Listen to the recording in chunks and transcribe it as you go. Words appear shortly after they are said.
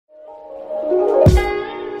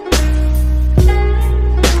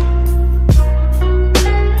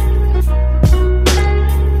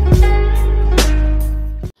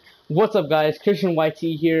What's up guys,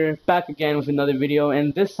 ChristiandoesYT here, back again with another video,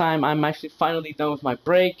 and this time I'm actually finally done with my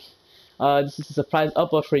break. This is a surprise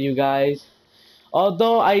upload for you guys.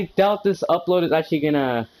 Although I doubt this upload is actually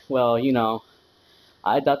gonna, well, you know,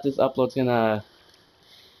 I doubt this upload's gonna,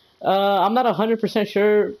 I'm not 100%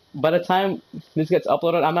 sure by the time this gets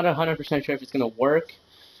uploaded. I'm not 100% sure if it's gonna work.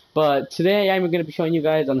 But today I'm gonna be showing you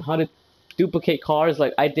guys on how to duplicate cars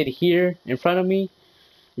like I did here in front of me.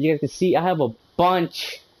 You guys can see I have a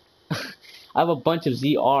bunch. I have a bunch of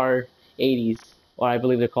ZR80s, or I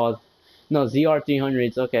believe they're called. No,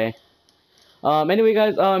 ZR300s. Okay. Anyway,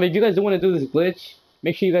 guys, if you guys do want to do this glitch,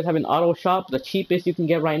 make sure you guys have an auto shop. The cheapest you can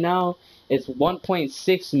get right now is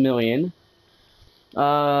 1.6 million.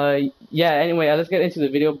 Yeah. Anyway, let's get into the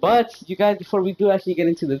video. But you guys, before we do actually get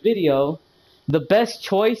into the video, the best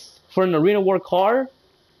choice for an arena war car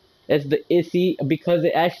is the SANTOS, because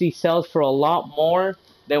it actually sells for a lot more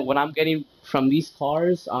than what I'm getting from these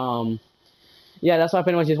cars. Yeah, that's why I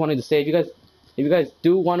pretty much just wanted to say, if you guys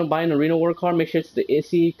do want to buy an arena war car, make sure it's the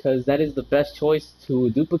SANTOS, because that is the best choice to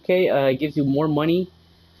duplicate. It gives you more money.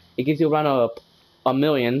 It gives you around a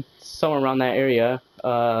million, somewhere around that area.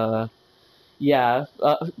 Yeah.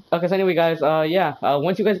 Okay, so anyway, guys, yeah,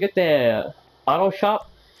 once you guys get the auto shop,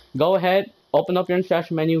 go ahead, open up your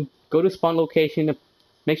instruction menu, go to spawn location.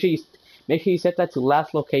 Make sure you set that to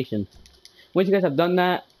last location. Once you guys have done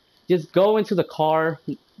that, just go into the car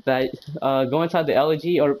that go inside the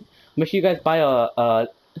LG, or make sure you guys buy a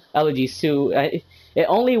LG suit. It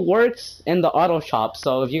only works in the auto shop,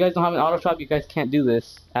 so if you guys don't have an auto shop, you guys can't do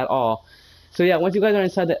this at all. So yeah, once you guys are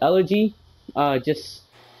inside the LG, just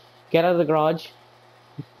get out of the garage.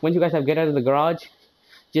 Once you guys have get out of the garage,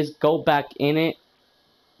 just go back in it.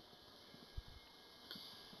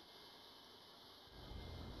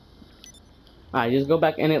 Alright, just go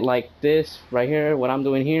back in it like this, right here, what I'm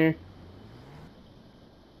doing here.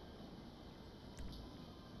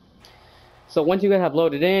 So once you guys have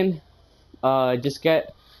loaded in, just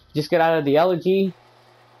get out of the LG,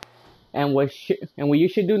 and what you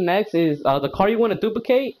should do next is the car you want to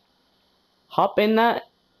duplicate, hop in that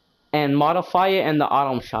and modify it in the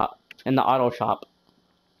auto shop.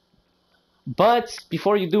 But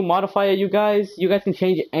before you do modify it, you guys can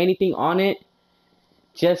change anything on it.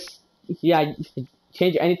 Just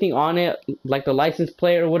change anything on it, like the license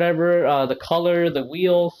plate or whatever, the color, the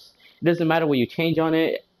wheels. It doesn't matter what you change on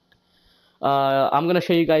it. I'm gonna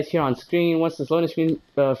show you guys here on screen. Once this loading screen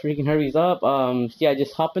freaking hurries up, yeah,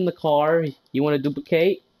 just hop in the car you want to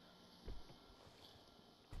duplicate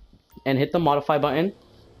and hit the modify button.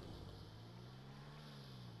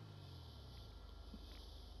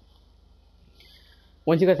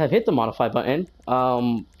 Once you guys have hit the modify button,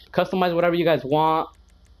 customize whatever you guys want.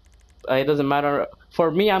 It doesn't matter. For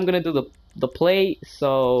me, I'm gonna do the plate,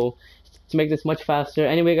 so to make this much faster.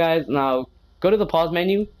 Anyway, guys, now go to the pause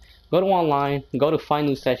menu, go to online, go to find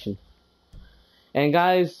new session, and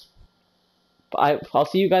guys, I'll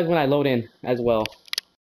see you guys when I load in as well.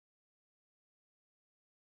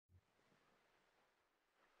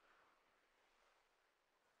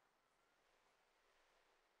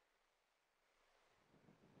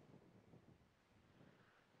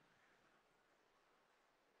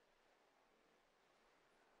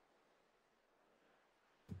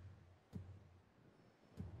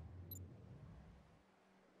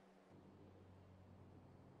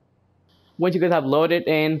 Once you guys have loaded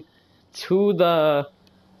in to the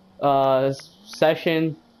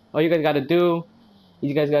session, all you guys gotta do,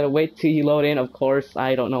 you guys gotta wait till you load in. Of course,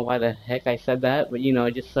 I don't know why the heck I said that, but you know,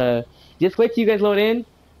 just wait till you guys load in.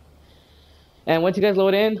 And once you guys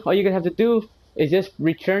load in, all you guys have to do is just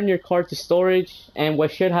return your car to storage. And what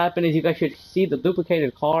should happen is you guys should see the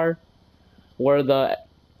duplicated car where the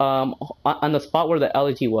on the spot where the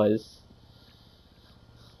LG was.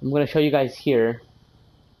 I'm gonna show you guys here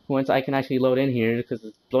once I can actually load in here, because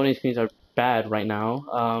the loading screens are bad right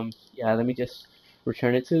now. Yeah, let me just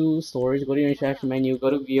return it to storage. Go to your interaction menu, go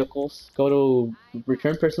to vehicles, go to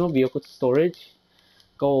return personal vehicle to storage,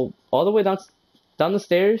 go all the way down the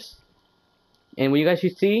stairs, and what you guys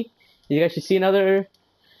should see another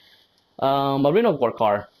arena war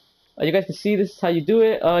car. You guys can see this is how you do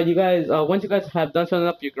it. You guys, once you guys have done filling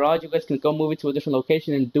up your garage, you guys can go move it to a different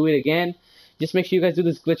location and do it again. Just make sure you guys do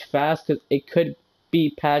this glitch fast, because it could be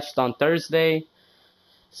patched on Thursday.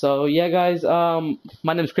 So yeah, guys,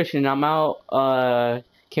 my name is Christian and I'm out.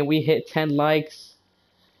 Can we hit 10 likes?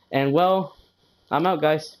 And well, I'm out,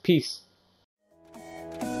 guys. Peace.